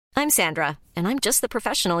I'm Sandra, and I'm just the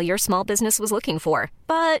professional your small business was looking for.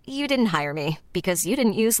 But you didn't hire me because you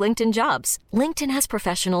didn't use LinkedIn Jobs. LinkedIn has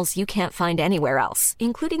professionals you can't find anywhere else,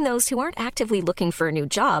 including those who aren't actively looking for a new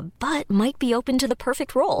job, but might be open to the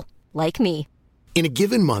perfect role, like me. In a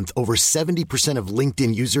given month, over 70% of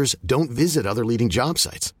LinkedIn users don't visit other leading job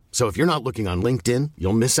sites. So if you're not looking on LinkedIn,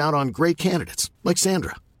 you'll miss out on great candidates like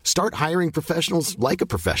Sandra. Start hiring professionals like a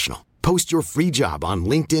professional. Post your free job on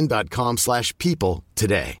linkedin.com/people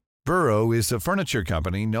today. Burrow is a furniture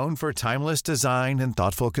company known for timeless design and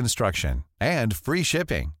thoughtful construction and free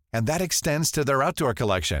shipping, and that extends to their outdoor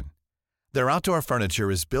collection. Their outdoor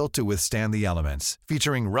furniture is built to withstand the elements,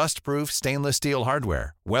 featuring rust-proof stainless steel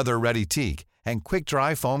hardware, weather-ready teak, and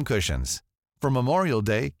quick-dry foam cushions. For Memorial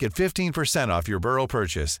Day, get 15% off your Burrow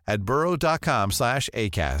purchase at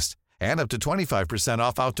burrow.com/ACAST and up to 25%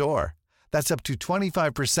 off outdoor. That's up to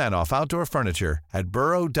 25% off outdoor furniture at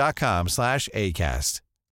burrow.com/ACAST.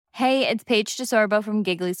 Hey, it's Paige DeSorbo from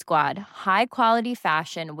Giggly Squad. High quality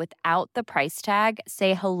fashion without the price tag.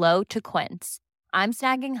 Say hello to Quince. I'm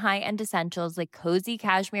snagging high-end essentials like cozy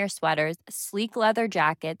cashmere sweaters, sleek leather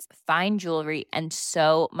jackets, fine jewelry, and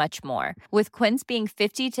so much more. With Quince being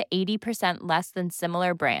 50 to 80% less than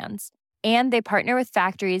similar brands. And they partner with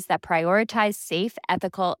factories that prioritize safe,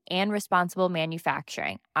 ethical, and responsible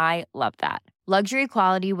manufacturing. I love that. Luxury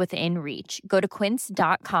quality within reach. Go to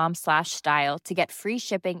quince.com/style to get free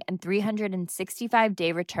shipping and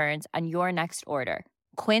 365-day returns on your next order.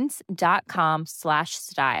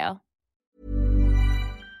 Quince.com/style.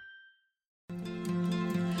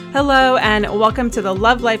 Hello, and welcome to the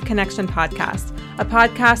Love Life Connection podcast, a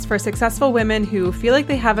podcast for successful women who feel like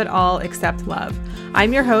they have it all except love.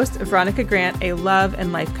 I'm your host, Veronica Grant, a love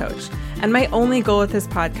and life coach. And my only goal with this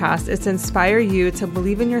podcast is to inspire you to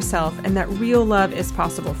believe in yourself and that real love is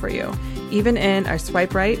possible for you, even in our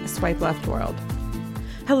swipe right, swipe left world.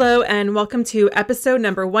 Hello, and welcome to episode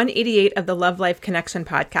number 188 of the Love Life Connection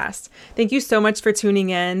podcast. Thank you so much for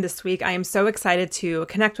tuning in this week. I am so excited to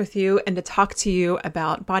connect with you and to talk to you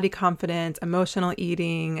about body confidence, emotional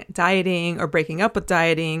eating, dieting, or breaking up with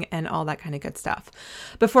dieting, and all that kind of good stuff.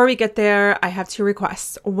 Before we get there, I have two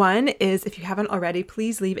requests. One is, if you haven't already,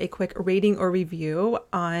 please leave a quick rating or review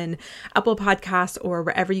on Apple Podcasts or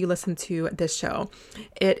wherever you listen to this show.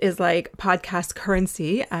 It is like podcast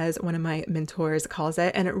currency, as one of my mentors calls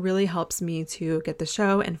it. And it really helps me to get the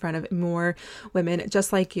show in front of more women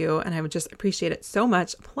just like you. And I would just appreciate it so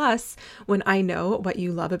much. Plus, when I know what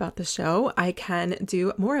you love about the show, I can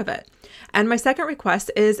do more of it. And my second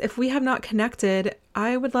request is, if we have not connected,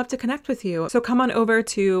 I would love to connect with you. So come on over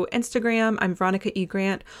to Instagram. I'm Veronica E.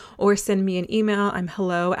 Grant, or send me an email. I'm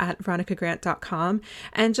hello@veronicagrant.com,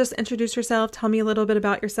 and just introduce yourself. Tell me a little bit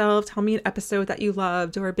about yourself. Tell me an episode that you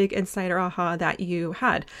loved or a big insight or aha that you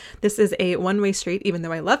had. This is a one-way street, even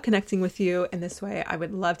though I love connecting with you in this way. I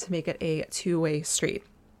would love to make it a two-way street.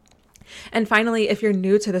 And finally, if you're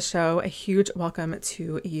new to the show, a huge welcome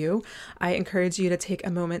to you. I encourage you to take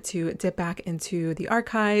a moment to dip back into the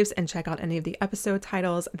archives and check out any of the episode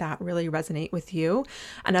titles that really resonate with you.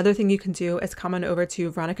 Another thing you can do is come on over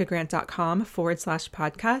to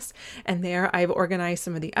veronicagrant.com/podcast. And there I've organized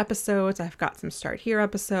some of the episodes. I've got some Start Here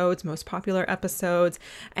episodes, most popular episodes.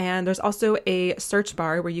 And there's also a search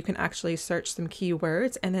bar where you can actually search some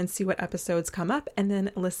keywords and then see what episodes come up and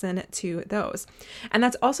then listen to those. And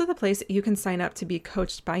that's also the place you can sign up to be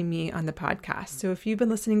coached by me on the podcast. So if you've been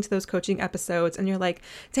listening to those coaching episodes and you're like,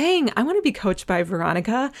 dang, I want to be coached by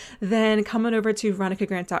Veronica, then come on over to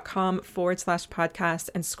veronicagrant.com/podcast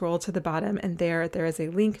and scroll to the bottom. And there is a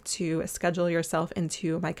link to schedule yourself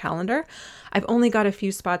into my calendar. I've only got a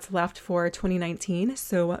few spots left for 2019.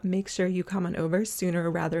 So make sure you come on over sooner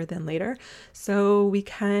rather than later so we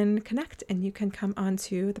can connect and you can come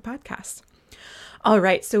onto the podcast. All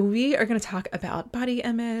right, so we are going to talk about body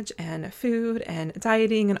image and food and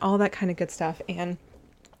dieting and all that kind of good stuff. And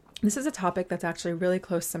this is a topic that's actually really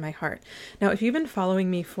close to my heart. Now, if you've been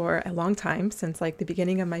following me for a long time, since like the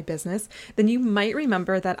beginning of my business, then you might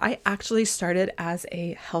remember that I actually started as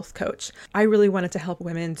a health coach. I really wanted to help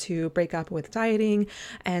women to break up with dieting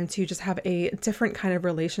and to just have a different kind of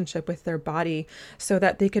relationship with their body so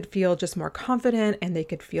that they could feel just more confident and they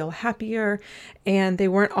could feel happier and they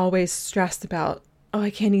weren't always stressed about, oh, I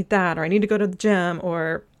can't eat that, or I need to go to the gym,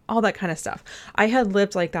 or all that kind of stuff. I had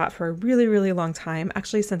lived like that for a really, really long time,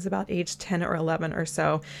 actually since about age 10 or 11 or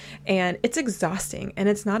so. And it's exhausting and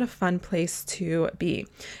it's not a fun place to be.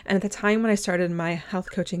 And at the time when I started my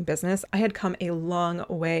health coaching business, I had come a long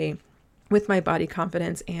way with my body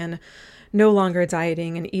confidence and no longer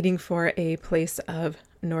dieting and eating for a place of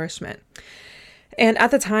nourishment. And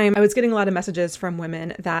at the time, I was getting a lot of messages from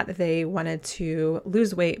women that they wanted to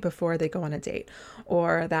lose weight before they go on a date,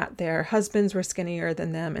 or that their husbands were skinnier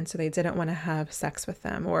than them, and so they didn't want to have sex with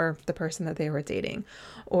them or the person that they were dating,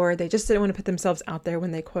 or they just didn't want to put themselves out there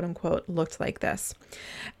when they quote unquote looked like this.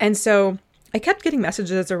 And so I kept getting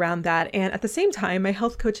messages around that. And at the same time, my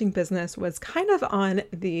health coaching business was kind of on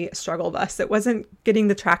the struggle bus. It wasn't getting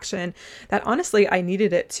the traction that honestly I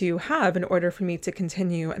needed it to have in order for me to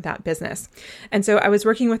continue that business. And so I was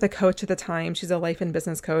working with a coach at the time. She's a life and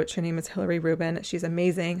business coach. Her name is Hillary Rubin. She's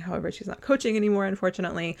amazing. However, she's not coaching anymore,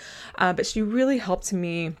 unfortunately. But she really helped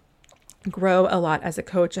me grow a lot as a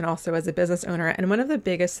coach and also as a business owner. And one of the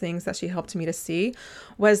biggest things that she helped me to see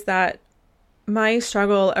was that my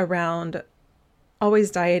struggle around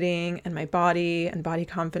always dieting and my body and body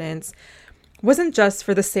confidence wasn't just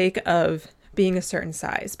for the sake of being a certain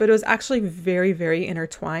size, but it was actually very, very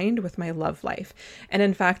intertwined with my love life. And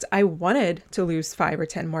in fact, I wanted to lose 5 or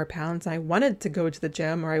 10 more pounds. I wanted to go to the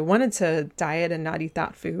gym, or I wanted to diet and not eat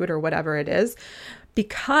that food or whatever it is,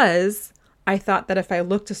 because I thought that if I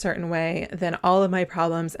looked a certain way, then all of my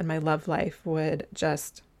problems and my love life would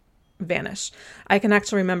just vanish. I can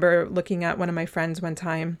actually remember looking at one of my friends one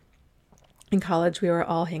time in college. We were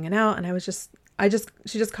all hanging out, and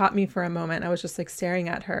she just caught me for a moment. I was just like staring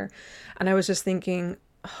at her, and I was just thinking,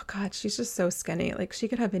 oh God, she's just so skinny. Like, she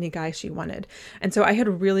could have any guy she wanted. And so I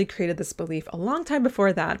had really created this belief a long time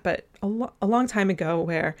before that, but a long time ago,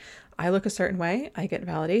 where I look a certain way, I get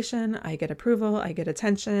validation, I get approval, I get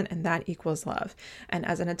attention, and that equals love. And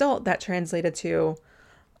as an adult, that translated to,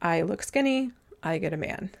 I look skinny, I get a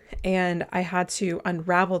man. And I had to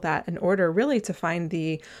unravel that in order really to find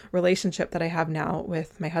the relationship that I have now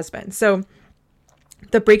with my husband. So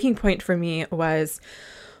the breaking point for me was,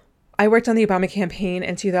 I worked on the Obama campaign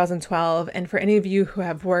in 2012. And for any of you who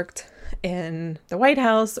have worked in the White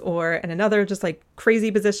House or in another just like crazy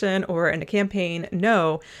position or in a campaign,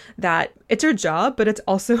 know that it's your job, but it's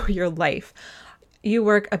also your life. You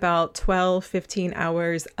work about 12, 15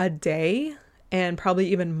 hours a day, and probably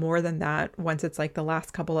even more than that once it's like the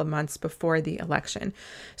last couple of months before the election.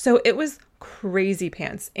 So it was crazy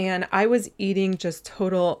pants. And I was eating just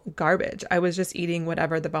total garbage. I was just eating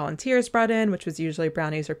whatever the volunteers brought in, which was usually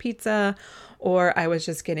brownies or pizza, or I was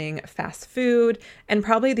just getting fast food. And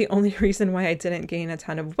probably the only reason why I didn't gain a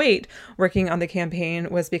ton of weight working on the campaign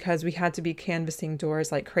was because we had to be canvassing doors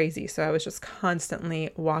like crazy. So I was just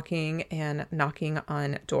constantly walking and knocking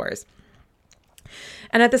on doors.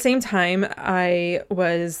 And at the same time, I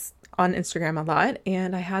was on Instagram a lot,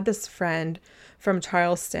 and I had this friend from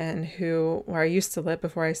Charleston where I used to live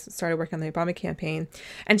before I started working on the Obama campaign,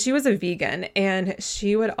 and she was a vegan, and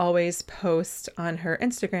she would always post on her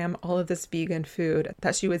Instagram all of this vegan food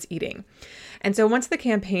that she was eating. And so once the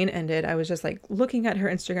campaign ended, I was just like looking at her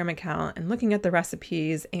Instagram account and looking at the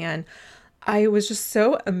recipes, and I was just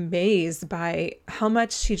so amazed by how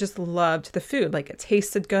much she just loved the food. Like, it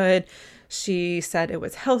tasted good. She said it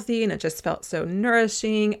was healthy and it just felt so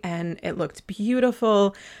nourishing and it looked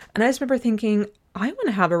beautiful. And I just remember thinking, I want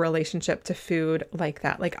to have a relationship to food like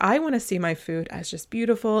that. Like, I want to see my food as just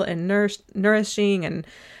beautiful and nourishing and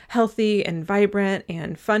healthy and vibrant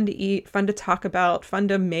and fun to eat, fun to talk about, fun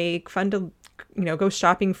to make, fun to, go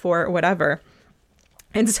shopping for, or whatever.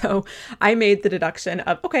 And so I made the deduction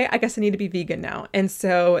of, okay, I guess I need to be vegan now. And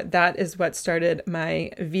so that is what started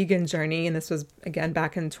my vegan journey. And this was, again,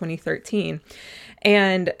 back in 2013.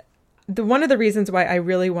 And one of the reasons why I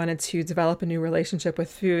really wanted to develop a new relationship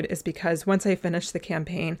with food is because once I finished the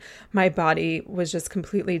campaign, my body was just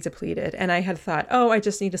completely depleted. And I had thought, oh, I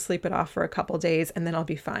just need to sleep it off for a couple days and then I'll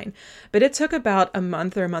be fine. But it took about a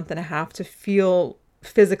month or a month and a half to feel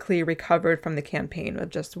physically recovered from the campaign of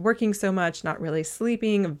just working so much, not really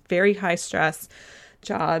sleeping, a very high stress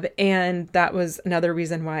job. And that was another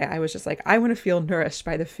reason why I was just like, I want to feel nourished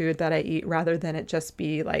by the food that I eat, rather than it just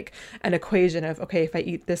be like an equation of, okay, if I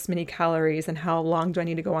eat this many calories and how long do I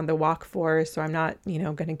need to go on the walk for, so I'm not,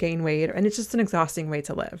 going to gain weight. And it's just an exhausting way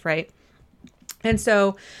to live, right? And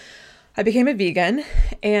so I became a vegan,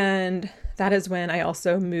 and that is when I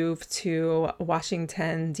also moved to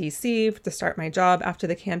Washington, D.C. to start my job after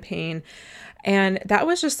the campaign. And that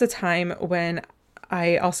was just a time when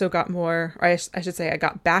I also got more, or I should say I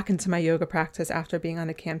got back into my yoga practice after being on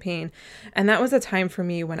the campaign. And that was a time for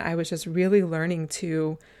me when I was just really learning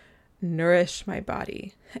to nourish my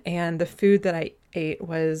body. And the food that I ate it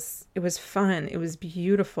was fun. It was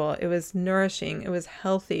beautiful. It was nourishing. It was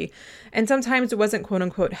healthy. And sometimes it wasn't quote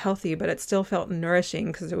unquote healthy, but it still felt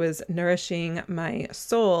nourishing because it was nourishing my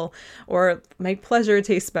soul or my pleasure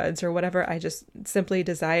taste buds or whatever I just simply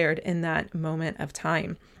desired in that moment of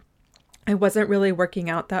time. I wasn't really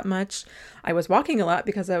working out that much. I was walking a lot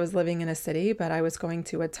because I was living in a city, but I was going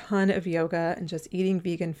to a ton of yoga and just eating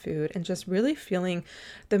vegan food and just really feeling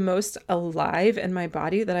the most alive in my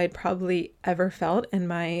body that I'd probably ever felt in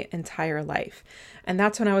my entire life. And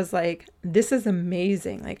that's when I was like, this is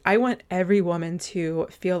amazing. Like, I want every woman to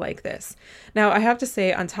feel like this. Now, I have to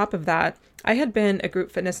say, on top of that, I had been a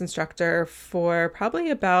group fitness instructor for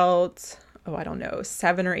probably about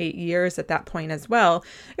 7 or 8 years at that point as well.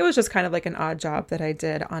 It was just kind of like an odd job that I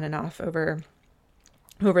did on and off over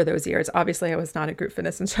those years. Obviously, I was not a group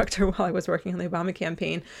fitness instructor while I was working on the Obama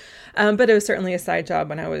campaign, but it was certainly a side job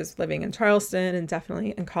when I was living in Charleston and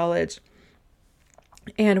definitely in college.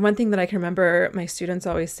 And one thing that I can remember my students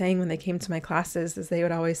always saying when they came to my classes is they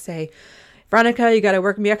would always say, Veronica, you got to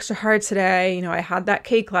work me extra hard today. You know, I had that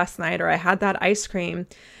cake last night, or I had that ice cream.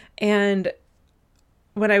 And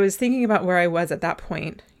when I was thinking about where I was at that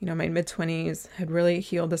point, you know, my mid-20s, had really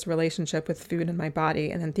healed this relationship with food in my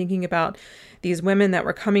body. And then thinking about these women that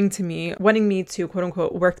were coming to me, wanting me to quote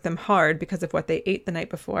unquote work them hard because of what they ate the night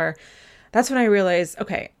before. That's when I realized,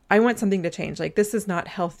 okay, I want something to change. Like, this is not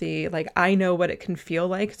healthy. Like, I know what it can feel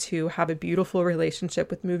like to have a beautiful relationship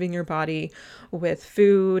with moving your body, with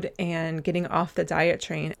food, and getting off the diet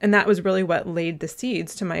train. And that was really what laid the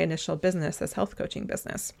seeds to my initial business, this health coaching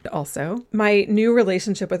business. Also, my new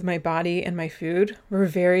relationship with my body and my food were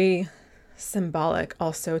very symbolic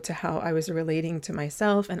also to how I was relating to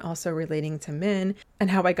myself and also relating to men, and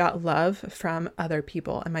how I got love from other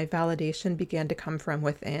people, and my validation began to come from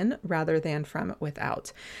within rather than from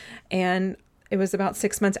without. And it was about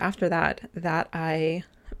 6 months after that I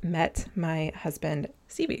met my husband,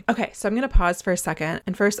 CB. Okay, so I'm going to pause for a second.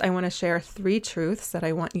 And first, I want to share 3 truths that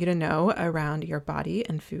I want you to know around your body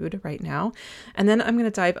and food right now. And then I'm going to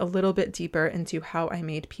dive a little bit deeper into how I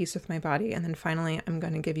made peace with my body. And then finally, I'm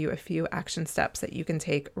going to give you a few action steps that you can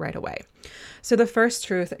take right away. So the first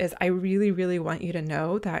truth is I really, really want you to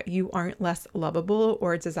know that you aren't less lovable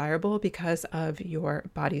or desirable because of your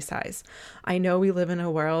body size. I know we live in a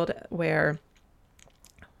world where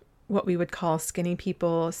what we would call skinny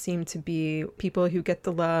people seem to be people who get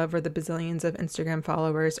the love or the bazillions of Instagram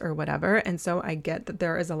followers or whatever. And so I get that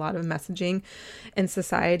there is a lot of messaging in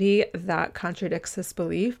society that contradicts this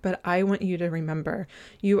belief, but I want you to remember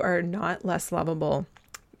you are not less lovable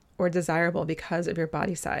or desirable because of your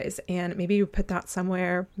body size. And maybe you put that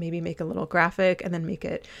somewhere, maybe make a little graphic and then make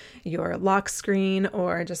it your lock screen,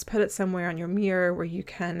 or just put it somewhere on your mirror where you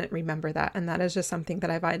can remember that. And that is just something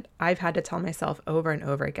that I've had to tell myself over and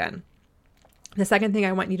over again. The second thing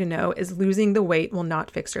I want you to know is losing the weight will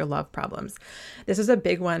not fix your love problems. This is a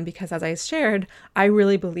big one because, as I shared, I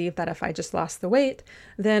really believe that if I just lost the weight,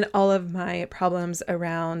 then all of my problems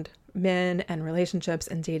around men and relationships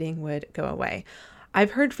and dating would go away.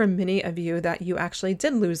 I've heard from many of you that you actually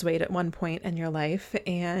did lose weight at one point in your life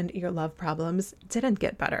and your love problems didn't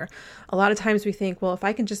get better. A lot of times we think, well, if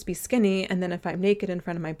I can just be skinny and then if I'm naked in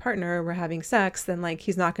front of my partner, we're having sex, then like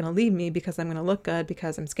he's not going to leave me because I'm going to look good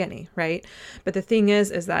because I'm skinny, right? But the thing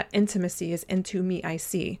is that intimacy is into me, I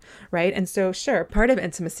see, right? And so sure, part of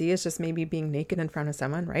intimacy is just maybe being naked in front of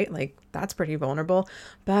someone, right? Like that's pretty vulnerable,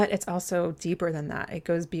 but it's also deeper than that. It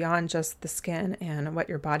goes beyond just the skin and what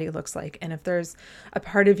your body looks like. And if there's a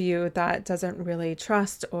part of you that doesn't really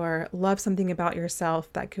trust or love something about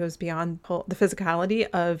yourself that goes beyond the physicality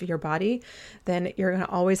of your body, then you're going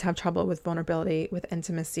to always have trouble with vulnerability, with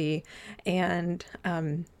intimacy, and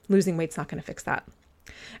losing weight's not going to fix that.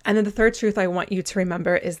 And then the third truth I want you to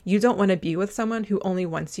remember is you don't want to be with someone who only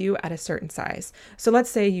wants you at a certain size. So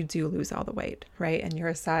let's say you do lose all the weight, right? And you're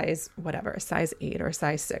a size, whatever, a size 8 or a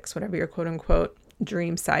size 6, whatever your quote unquote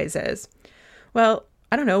dream size is. Well,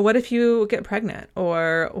 I don't know, what if you get pregnant,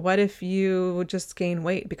 or what if you just gain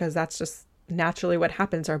weight? Because that's just naturally what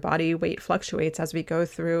happens. Our body weight fluctuates as we go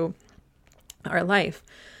through our life.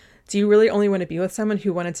 Do you really only want to be with someone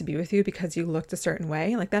who wanted to be with you because you looked a certain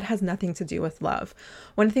way? Like that has nothing to do with love.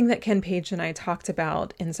 One thing that Ken Page and I talked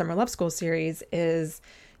about in Summer Love School series is,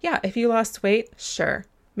 yeah, if you lost weight, sure.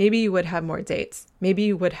 Maybe you would have more dates. Maybe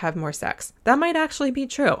you would have more sex. That might actually be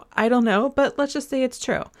true. I don't know, but let's just say it's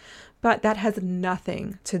true. But that has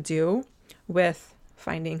nothing to do with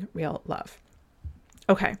finding real love.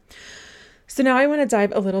 Okay, so now I want to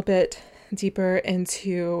dive a little bit deeper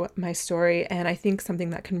into my story, and I think something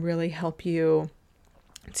that can really help you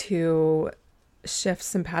to shift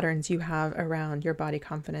some patterns you have around your body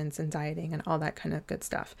confidence and dieting and all that kind of good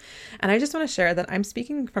stuff. And I just want to share that I'm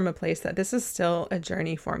speaking from a place that this is still a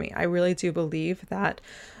journey for me. I really do believe that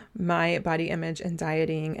my body image and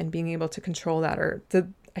dieting and being able to control that, or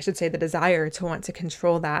I should say the desire to want to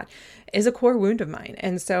control that is a core wound of mine.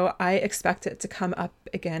 And so I expect it to come up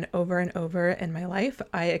again over and over in my life.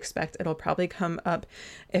 I expect it'll probably come up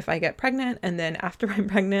if I get pregnant. And then after I'm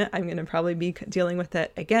pregnant, I'm going to probably be dealing with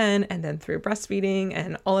it again, and then through breastfeeding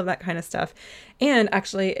and all of that kind of stuff. And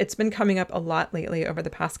actually, it's been coming up a lot lately over the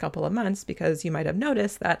past couple of months, because you might have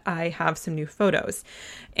noticed that I have some new photos.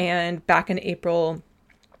 And back in April,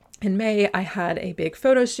 in May, I had a big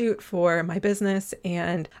photo shoot for my business,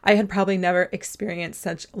 and I had probably never experienced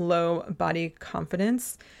such low body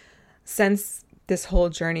confidence since this whole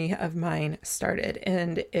journey of mine started.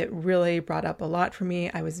 And it really brought up a lot for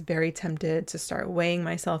me. I was very tempted to start weighing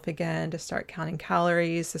myself again, to start counting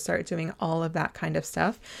calories, to start doing all of that kind of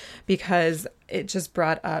stuff, because it just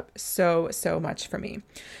brought up so much for me.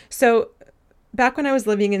 So back when I was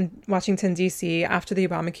living in Washington, D.C., after the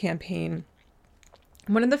Obama campaign,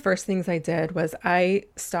 one of the first things I did was I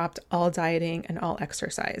stopped all dieting and all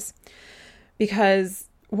exercise, because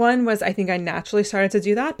one was, I think I naturally started to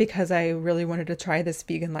do that because I really wanted to try this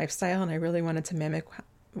vegan lifestyle and I really wanted to mimic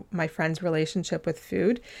my friend's relationship with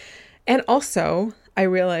food. And also I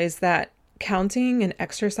realized that counting and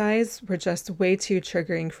exercise were just way too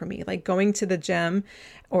triggering for me. Like going to the gym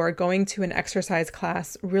or going to an exercise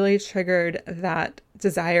class really triggered that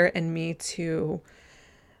desire in me to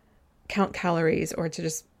count calories or to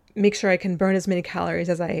just make sure I can burn as many calories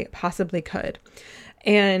as I possibly could.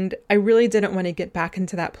 And I really didn't want to get back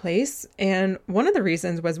into that place. And one of the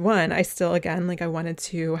reasons was, one, I still, again, I wanted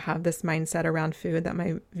to have this mindset around food that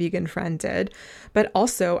my vegan friend did. But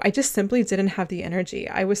also, I just simply didn't have the energy.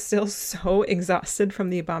 I was still so exhausted from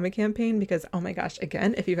the Obama campaign because, oh my gosh,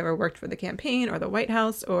 again, if you've ever worked for the campaign or the White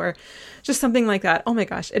House or just something like that, oh my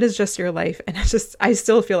gosh, it is just your life. And it's just, I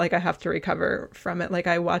still feel like I have to recover from it. Like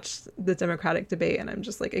I watched the Democratic debate and I'm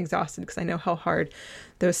just exhausted because I know how hard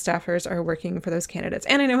those staffers are working for those candidates.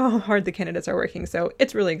 And I know how hard the candidates are working. So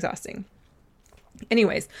it's really exhausting.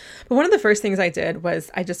 Anyways, but one of the first things I did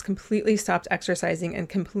was I just completely stopped exercising and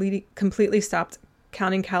completely stopped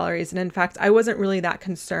counting calories. And in fact, I wasn't really that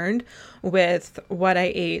concerned with what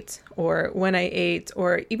I ate or when I ate,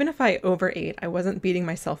 or even if I overate, I wasn't beating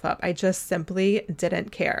myself up. I just simply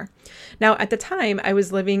didn't care. Now, at the time, I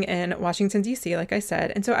was living in Washington, D.C., like I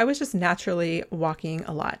said, and so I was just naturally walking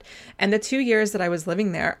a lot. And the 2 years that I was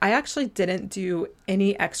living there, I actually didn't do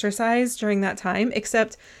any exercise during that time,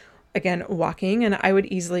 except again, walking, and I would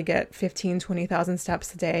easily get 20,000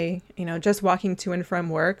 steps a day, just walking to and from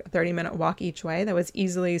work, a 30-minute walk each way. That was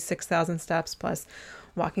easily 6,000 steps plus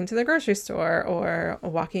walking to the grocery store or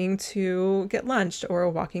walking to get lunch or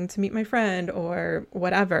walking to meet my friend or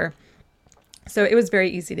whatever. So it was very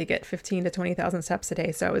easy to get 15 to 20,000 steps a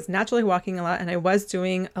day. So I was naturally walking a lot, and I was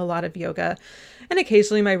doing a lot of yoga. And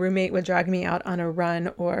occasionally my roommate would drag me out on a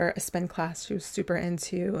run or a spin class. She was super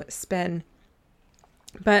into spin.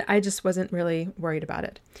 But I just wasn't really worried about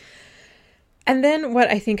it. And then what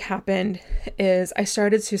I think happened is I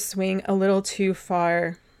started to swing a little too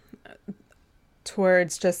far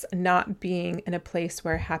towards just not being in a place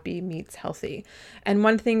where happy meets healthy. And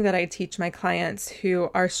one thing that I teach my clients who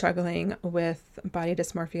are struggling with body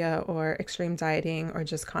dysmorphia or extreme dieting or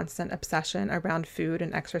just constant obsession around food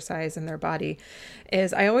and exercise in their body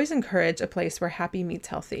is I always encourage a place where happy meets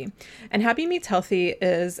healthy. And happy meets healthy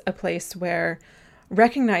is a place where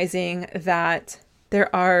recognizing that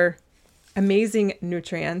there are amazing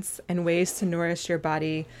nutrients and ways to nourish your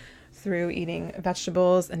body through eating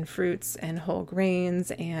vegetables and fruits and whole grains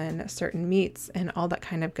and certain meats and all that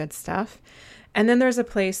kind of good stuff. And then there's a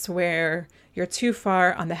place where you're too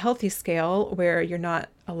far on the healthy scale, where you're not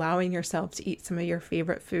allowing yourself to eat some of your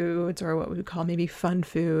favorite foods or what we would call maybe fun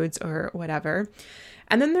foods or whatever.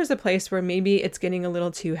 And then there's a place where maybe it's getting a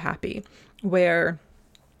little too happy, where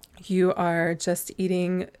you are just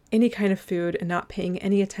eating any kind of food and not paying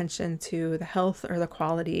any attention to the health or the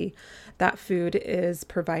quality that food is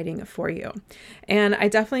providing for you. And I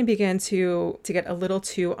definitely began to get a little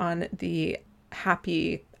too on the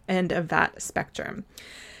happy end of that spectrum.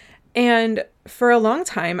 And for a long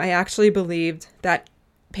time, I actually believed that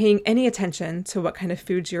paying any attention to what kind of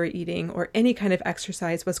foods you were eating or any kind of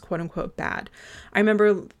exercise was quote unquote bad. I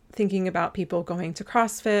remember thinking about people going to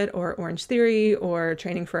CrossFit or Orange Theory or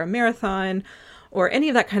training for a marathon or any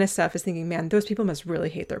of that kind of stuff, is thinking, man, those people must really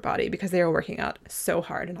hate their body because they are working out so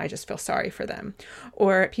hard and I just feel sorry for them.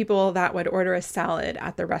 Or people that would order a salad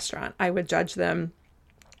at the restaurant, I would judge them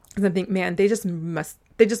and think, man, they just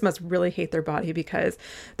must really hate their body because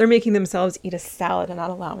they're making themselves eat a salad and not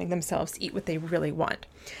allowing themselves to eat what they really want.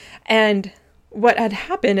 And what had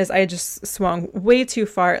happened is I just swung way too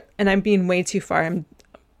far, and I'm being way too far. I'm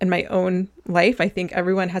in my own life. I think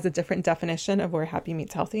everyone has a different definition of where happy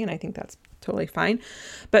meets healthy, and I think that's totally fine.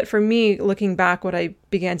 But for me, looking back, what I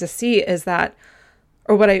began to see is that,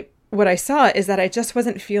 or what I saw is that I just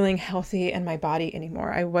wasn't feeling healthy in my body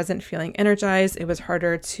anymore. I wasn't feeling energized. It was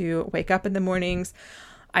harder to wake up in the mornings.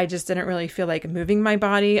 I just didn't really feel like moving my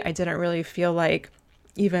body. I didn't really feel like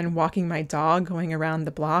even walking my dog, going around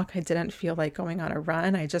the block. I didn't feel like going on a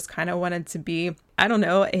run. I just kind of wanted to be, I don't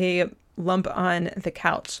know, a lump on the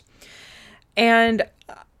couch. And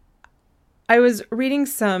I was reading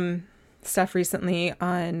some stuff recently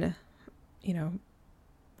on,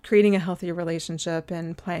 creating a healthy relationship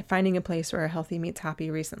and finding a place where healthy meets happy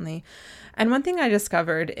recently. And one thing I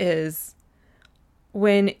discovered is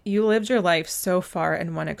when you lived your life so far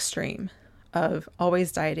in one extreme of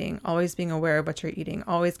always dieting, always being aware of what you're eating,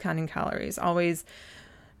 always counting calories, always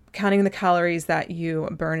counting the calories that you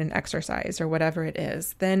burn in exercise or whatever it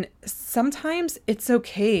is, then sometimes it's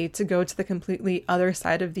okay to go to the completely other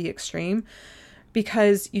side of the extreme,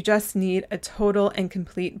 because you just need a total and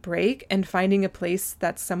complete break, and finding a place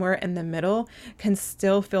that's somewhere in the middle can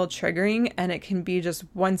still feel triggering, and it can be just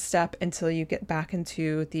one step until you get back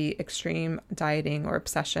into the extreme dieting or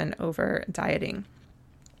obsession over dieting.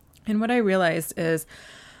 And what I realized is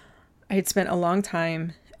I had spent a long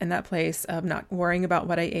time in that place of not worrying about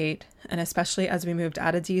what I ate. And especially as we moved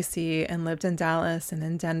out of DC and lived in Dallas and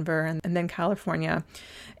then Denver and then California,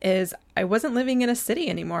 is I wasn't living in a city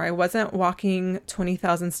anymore. I wasn't walking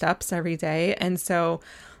 20,000 steps every day. And so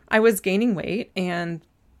I was gaining weight, and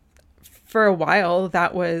for a while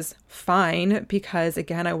that was fine because,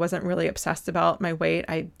 again, I wasn't really obsessed about my weight.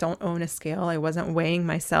 I don't own a scale. I wasn't weighing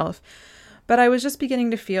myself, but I was just beginning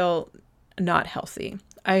to feel not healthy.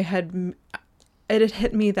 It had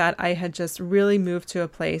hit me that I had just really moved to a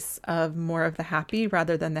place of more of the happy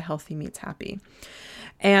rather than the healthy meets happy.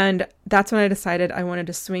 And that's when I decided I wanted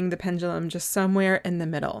to swing the pendulum just somewhere in the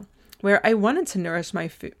middle, where I wanted to nourish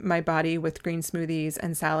my body with green smoothies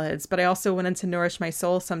and salads, but I also wanted to nourish my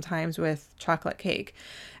soul sometimes with chocolate cake.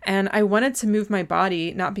 And I wanted to move my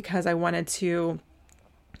body, not because I wanted to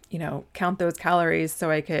count those calories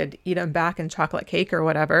so I could eat them back in chocolate cake or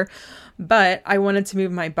whatever. But I wanted to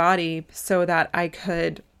move my body so that I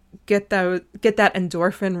could get that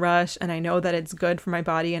endorphin rush. And I know that it's good for my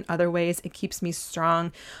body in other ways. It keeps me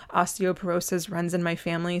strong. Osteoporosis runs in my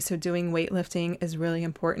family, so doing weightlifting is really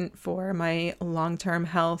important for my long-term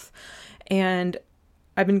health. And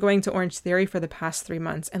I've been going to Orange Theory for the past 3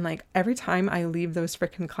 months, and like every time I leave those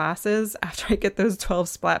freaking classes after I get those 12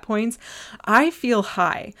 splat points, I feel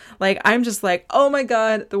high. Like I'm just like, oh my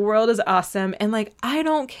God, the world is awesome. And like, I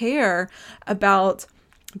don't care about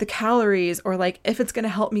the calories or like if it's going to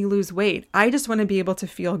help me lose weight. I just want to be able to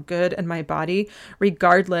feel good in my body,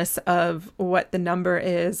 regardless of what the number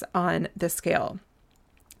is on the scale.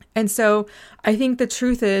 And so I think the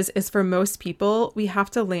truth is for most people, we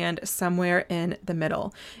have to land somewhere in the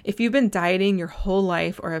middle. If you've been dieting your whole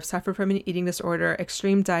life or have suffered from an eating disorder,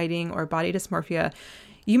 extreme dieting, or body dysmorphia,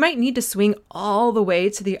 you might need to swing all the way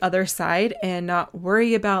to the other side and not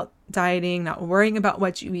worry about dieting, not worrying about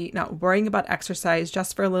what you eat, not worrying about exercise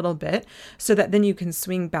just for a little bit, so that then you can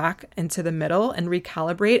swing back into the middle and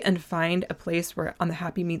recalibrate and find a place where on the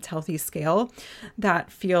happy meets healthy scale that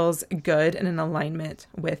feels good and in alignment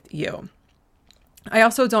with you. I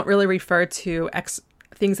also don't really refer to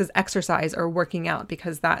things as exercise or working out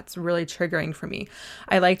because that's really triggering for me.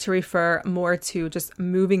 I like to refer more to just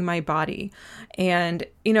moving my body. And,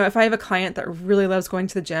 if I have a client that really loves going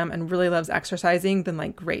to the gym and really loves exercising, then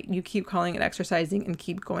like, great, you keep calling it exercising and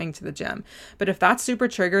keep going to the gym. But if that's super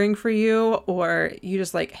triggering for you, or you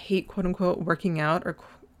just like hate quote unquote working out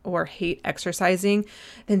or hate exercising,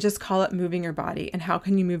 then just call it moving your body. And how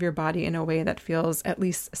can you move your body in a way that feels at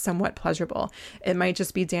least somewhat pleasurable? It might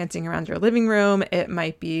just be dancing around your living room. It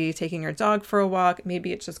might be taking your dog for a walk.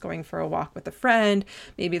 Maybe it's just going for a walk with a friend.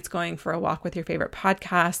 Maybe it's going for a walk with your favorite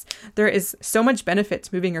podcast. There is so much benefit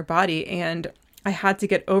to moving your body. And I had to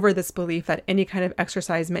get over this belief that any kind of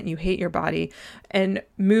exercise meant you hate your body and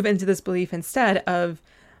move into this belief instead of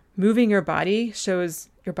moving your body shows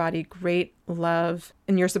your body great love,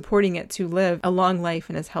 and you're supporting it to live a long life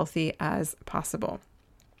and as healthy as possible.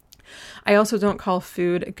 I also don't call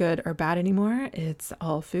food good or bad anymore. It's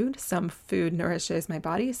all food. Some food nourishes my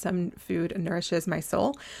body, some food nourishes my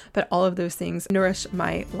soul, but all of those things nourish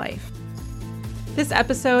my life. This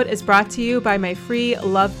episode is brought to you by my free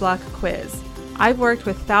Love Block quiz. I've worked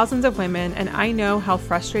with thousands of women, and I know how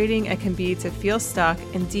frustrating it can be to feel stuck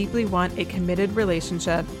and deeply want a committed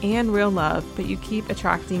relationship and real love, but you keep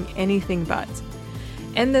attracting anything but.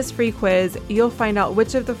 In this free quiz, you'll find out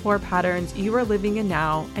which of the 4 patterns you are living in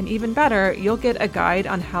now, and even better, you'll get a guide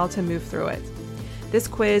on how to move through it. This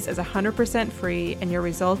quiz is 100% free, and your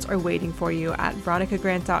results are waiting for you at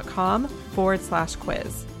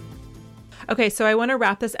veronicagrant.com/quiz. Okay, so I want to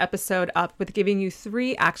wrap this episode up with giving you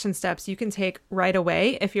 3 action steps you can take right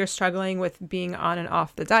away if you're struggling with being on and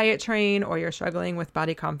off the diet train or you're struggling with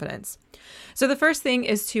body confidence. So the first thing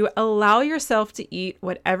is to allow yourself to eat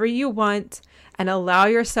whatever you want and allow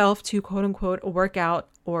yourself to quote unquote work out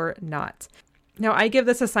or not. Now, I give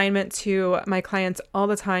this assignment to my clients all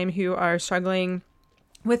the time who are struggling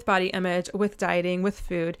with body image, with dieting, with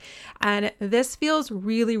food. And this feels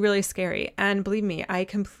really, really scary. And believe me, I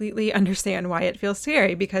completely understand why it feels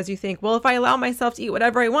scary, because you think, well, if I allow myself to eat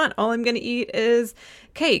whatever I want, all I'm going to eat is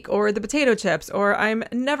cake or the potato chips, or I'm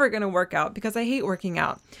never going to work out because I hate working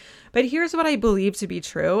out. But here's what I believe to be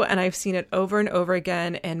true, and I've seen it over and over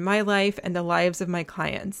again in my life and the lives of my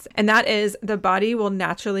clients, and that is the body will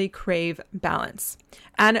naturally crave balance.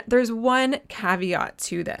 And there's one caveat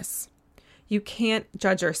to this. You can't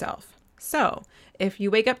judge yourself. So if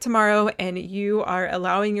you wake up tomorrow and you are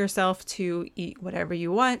allowing yourself to eat whatever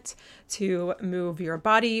you want, to move your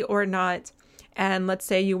body or not, and let's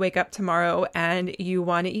say you wake up tomorrow and you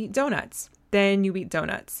want to eat donuts, then you eat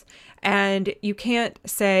donuts. And you can't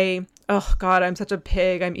say, oh God, I'm such a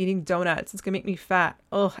pig, I'm eating donuts, it's gonna make me fat,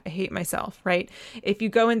 oh, I hate myself, right? If you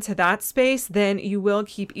go into that space, then you will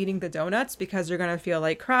keep eating the donuts because you're gonna feel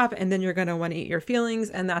like crap, and then you're gonna want to eat your feelings,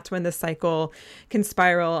 and that's when the cycle can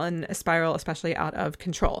spiral especially out of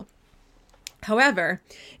control. However,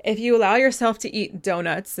 if you allow yourself to eat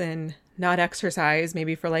donuts and not exercise,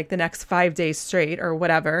 maybe for like the next 5 days straight or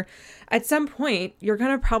whatever, at some point, you're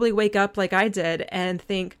gonna probably wake up like I did and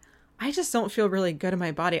think, I just don't feel really good in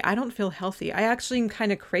my body. I don't feel healthy. I actually am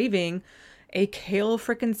kind of craving a kale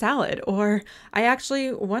frickin' salad, or I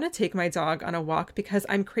actually want to take my dog on a walk because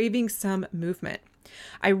I'm craving some movement.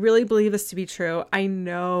 I really believe this to be true. I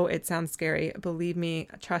know it sounds scary. Believe me,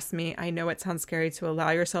 trust me. I know it sounds scary to allow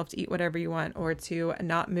yourself to eat whatever you want or to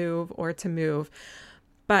not move or to move.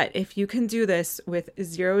 But if you can do this with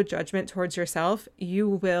zero judgment towards yourself, you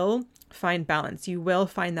will find balance. You will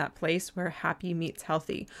find that place where happy meets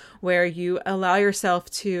healthy, where you allow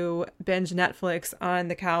yourself to binge Netflix on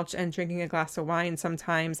the couch and drinking a glass of wine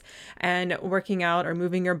sometimes, and working out or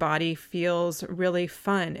moving your body feels really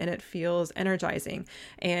fun and it feels energizing.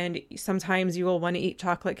 And sometimes you will want to eat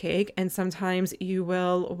chocolate cake, and sometimes you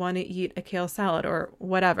will want to eat a kale salad or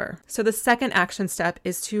whatever. So the second action step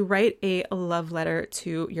is to write a love letter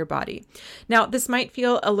to your body. Now, this might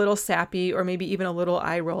feel a little sappy or maybe even a little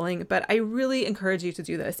eye-rolling, but I really encourage you to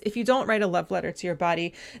do this. If you don't write a love letter to your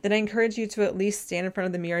body, then I encourage you to at least stand in front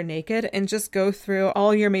of the mirror naked and just go through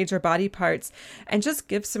all your major body parts and just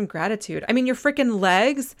give some gratitude. I mean, your freaking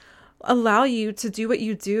legs allow you to do what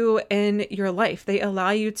you do in your life. They allow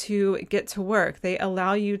you to get to work. They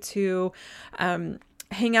allow you to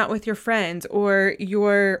hang out with your friends, or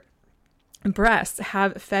your breasts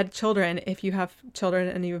have fed children if you have children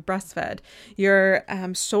and you've breastfed. Your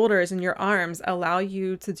shoulders and your arms allow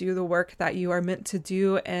you to do the work that you are meant to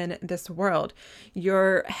do in this world.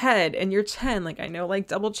 Your head and your chin, like I know like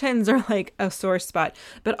double chins are like a sore spot,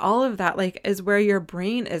 but all of that like is where your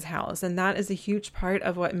brain is housed, and that is a huge part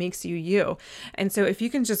of what makes you you. And so if you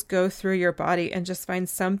can just go through your body and just find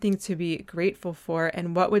something to be grateful for,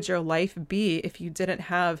 and what would your life be if you didn't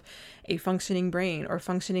have a functioning brain or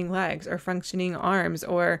functioning legs or functioning arms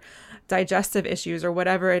or digestive issues or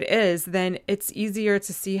whatever it is, then it's easier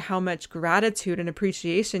to see how much gratitude and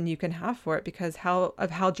appreciation you can have for it, because how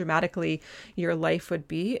dramatically your life would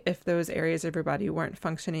be if those areas of your body weren't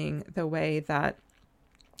functioning the way that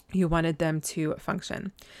you wanted them to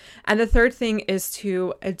function. And the third thing is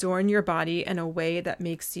to adorn your body in a way that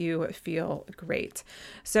makes you feel great.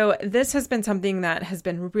 So this has been something that has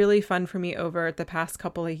been really fun for me over the past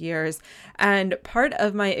couple of years. And part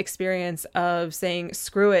of my experience of saying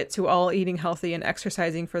screw it to all eating healthy and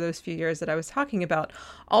exercising for those few years that I was talking about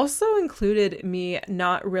also included me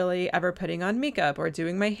not really ever putting on makeup or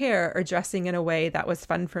doing my hair or dressing in a way that was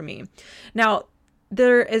fun for me. Now,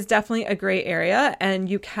 there is definitely a gray area, and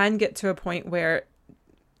you can get to a point where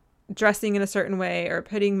dressing in a certain way or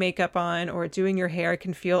putting makeup on or doing your hair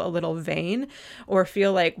can feel a little vain, or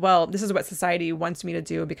feel like, well, this is what society wants me to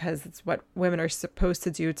do because it's what women are supposed to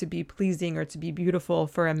do to be pleasing or to be beautiful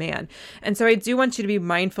for a man. And so I do want you to be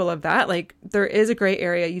mindful of that. Like, there is a gray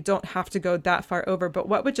area. You don't have to go that far over, but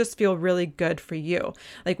what would just feel really good for you?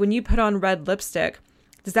 Like when you put on red lipstick,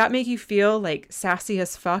 does that make you feel like sassy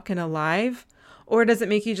as fuck and alive? Or does it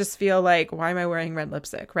make you just feel like, why am I wearing red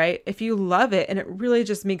lipstick, right? If you love it and it really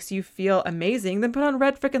just makes you feel amazing, then put on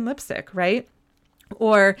red freaking lipstick, right?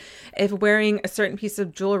 Or if wearing a certain piece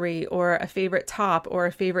of jewelry or a favorite top or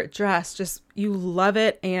a favorite dress, just you love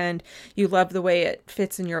it and you love the way it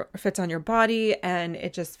fits on your body and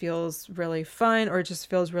it just feels really fun or it just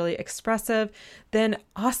feels really expressive, then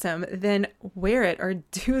awesome. Then wear it or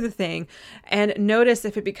do the thing and notice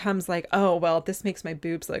if it becomes like, oh, well, this makes my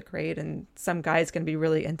boobs look great and some guy's going to be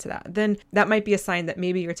really into that. Then that might be a sign that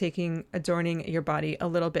maybe you're taking adorning your body a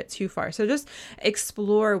little bit too far. So just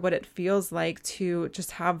explore what it feels like to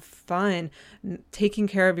just have fun taking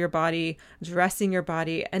care of your body, dressing your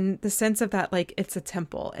body, and the sense of that like it's a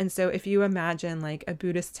temple. And so if you imagine like a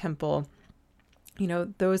Buddhist temple, you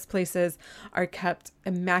know, those places are kept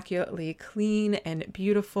immaculately clean and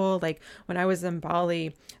beautiful. Like when I was in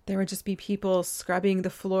Bali, there would just be people scrubbing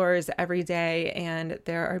the floors every day, and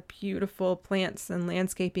there are beautiful plants and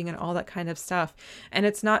landscaping and all that kind of stuff. And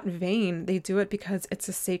it's not vain. They do it because it's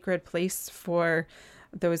a sacred place for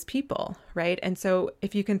those people, right? And so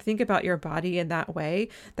if you can think about your body in that way,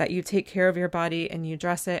 that you take care of your body and you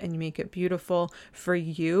dress it and you make it beautiful for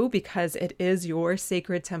you because it is your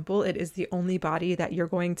sacred temple, it is the only body that you're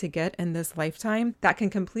going to get in this lifetime, that can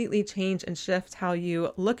completely change and shift how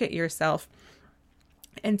you look at yourself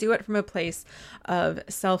and do it from a place of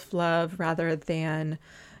self-love rather than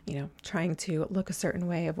trying to look a certain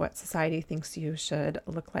way of what society thinks you should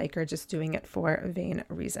look like or just doing it for vain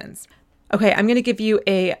reasons. Okay, I'm going to give you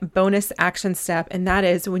a bonus action step, and that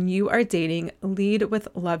is when you are dating, lead with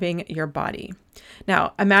loving your body.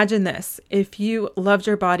 Now, imagine this. If you loved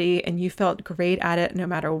your body and you felt great at it, no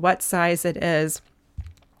matter what size it is,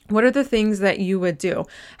 what are the things that you would do?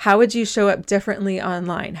 How would you show up differently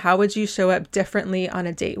online? How would you show up differently on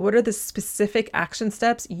a date? What are the specific action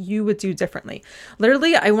steps you would do differently?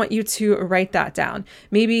 Literally, I want you to write that down.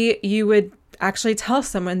 Maybe you would actually tell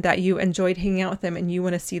someone that you enjoyed hanging out with them and you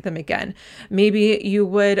want to see them again. Maybe you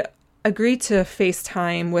would agree to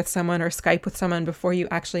FaceTime with someone or Skype with someone before you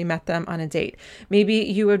actually met them on a date. Maybe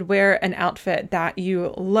you would wear an outfit that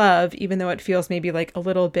you love, even though it feels maybe like a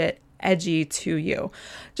little bit edgy to you.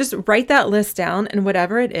 Just write that list down, and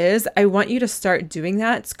whatever it is, I want you to start doing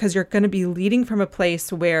that because you're going to be leading from a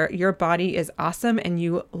place where your body is awesome and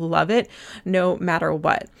you love it no matter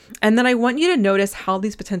what. And then I want you to notice how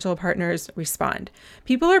these potential partners respond.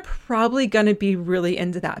 People are probably going to be really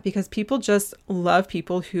into that because people just love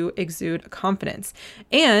people who exude confidence.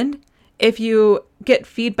 And if you get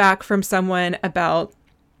feedback from someone about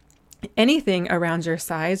anything around your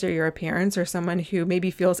size or your appearance, or someone who maybe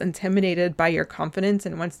feels intimidated by your confidence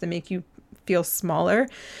and wants to make you feel smaller,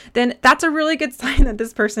 then that's a really good sign that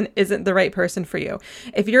this person isn't the right person for you.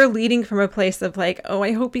 If you're leading from a place of like, oh,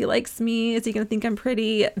 I hope he likes me, is he going to think I'm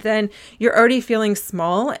pretty? Then you're already feeling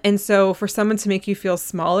small. And so for someone to make you feel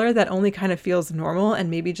smaller, that only kind of feels normal and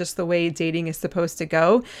maybe just the way dating is supposed to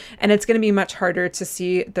go. And it's going to be much harder to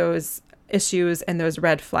see those issues and those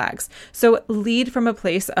red flags. So lead from a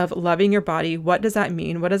place of loving your body. What does that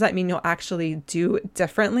mean? What does that mean you'll actually do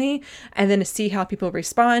differently? And then see how people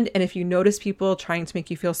respond. And if you notice people trying to make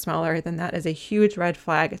you feel smaller, then that is a huge red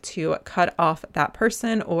flag to cut off that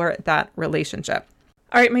person or that relationship.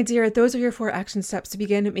 All right, my dear, those are your 4 action steps to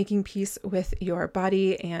begin making peace with your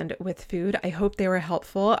body and with food. I hope they were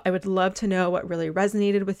helpful. I would love to know what really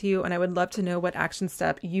resonated with you, and I would love to know what action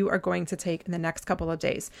step you are going to take in the next couple of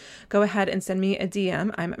days. Go ahead and send me a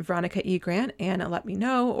DM. I'm Veronica E. Grant, and let me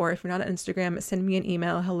know, or if you're not on Instagram, send me an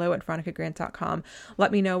email, hello@veronicagrant.com.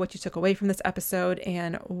 Let me know what you took away from this episode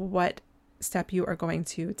and what step you are going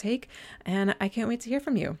to take, and I can't wait to hear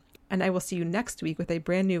from you. And I will see you next week with a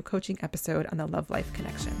brand new coaching episode on the Love Life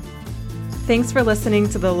Connection. Thanks for listening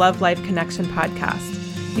to the Love Life Connection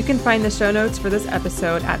podcast. You can find the show notes for this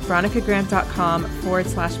episode at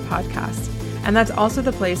veronicagrant.com/podcast. And that's also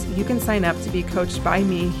the place you can sign up to be coached by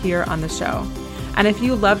me here on the show. And if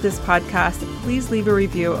you love this podcast, please leave a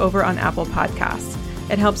review over on Apple Podcasts.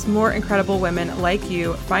 It helps more incredible women like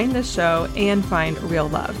you find this show and find real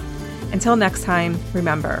love. Until next time,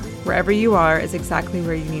 remember, wherever you are is exactly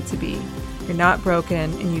where you need to be. You're not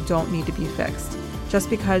broken and you don't need to be fixed. Just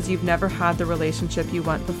because you've never had the relationship you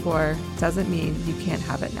want before doesn't mean you can't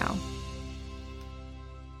have it now.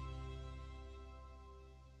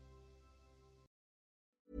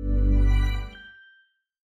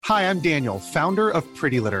 Hi, I'm Daniel, founder of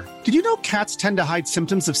Pretty Litter. Did you know cats tend to hide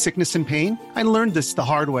symptoms of sickness and pain? I learned this the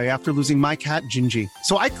hard way after losing my cat, Gingy.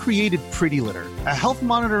 So I created Pretty Litter, a health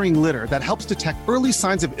monitoring litter that helps detect early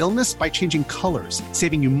signs of illness by changing colors,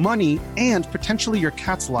 saving you money and potentially your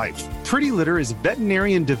cat's life. Pretty Litter is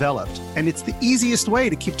veterinarian developed, and it's the easiest way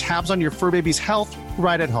to keep tabs on your fur baby's health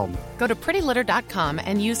right at home. Go to prettylitter.com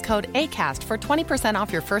and use code ACAST for 20%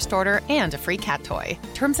 off your first order and a free cat toy.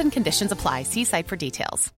 Terms and conditions apply. See site for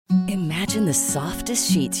details. Imagine the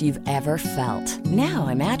softest sheets you've ever felt. Now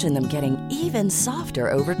imagine them getting even softer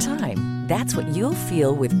over time. That's what you'll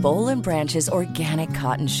feel with Boll & Branch's organic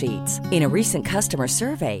cotton sheets. In a recent customer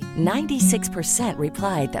survey, 96%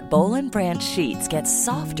 replied that Boll & Branch sheets get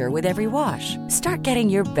softer with every wash. Start getting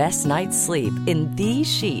your best night's sleep in these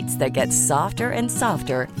sheets that get softer and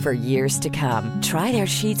softer for years to come. Try their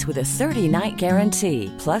sheets with a 30-night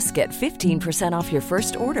guarantee. Plus, get 15% off your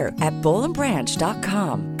first order at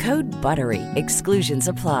bollandbranch.com. Code BUTTERY. Exclusions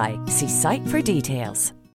apply. See site for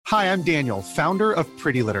details. Hi, I'm Daniel, founder of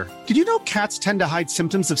Pretty Litter. Did you know cats tend to hide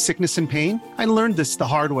symptoms of sickness and pain? I learned this the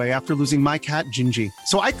hard way after losing my cat, Gingy.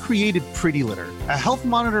 So I created Pretty Litter, a health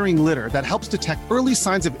monitoring litter that helps detect early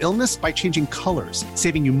signs of illness by changing colors,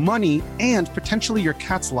 saving you money and potentially your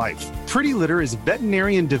cat's life. Pretty Litter is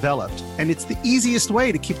veterinarian developed, and it's the easiest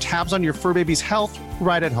way to keep tabs on your fur baby's health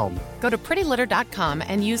right at home. Go to prettylitter.com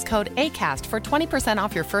and use code ACAST for 20%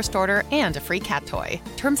 off your first order and a free cat toy.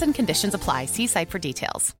 Terms and conditions apply. See site for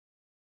details.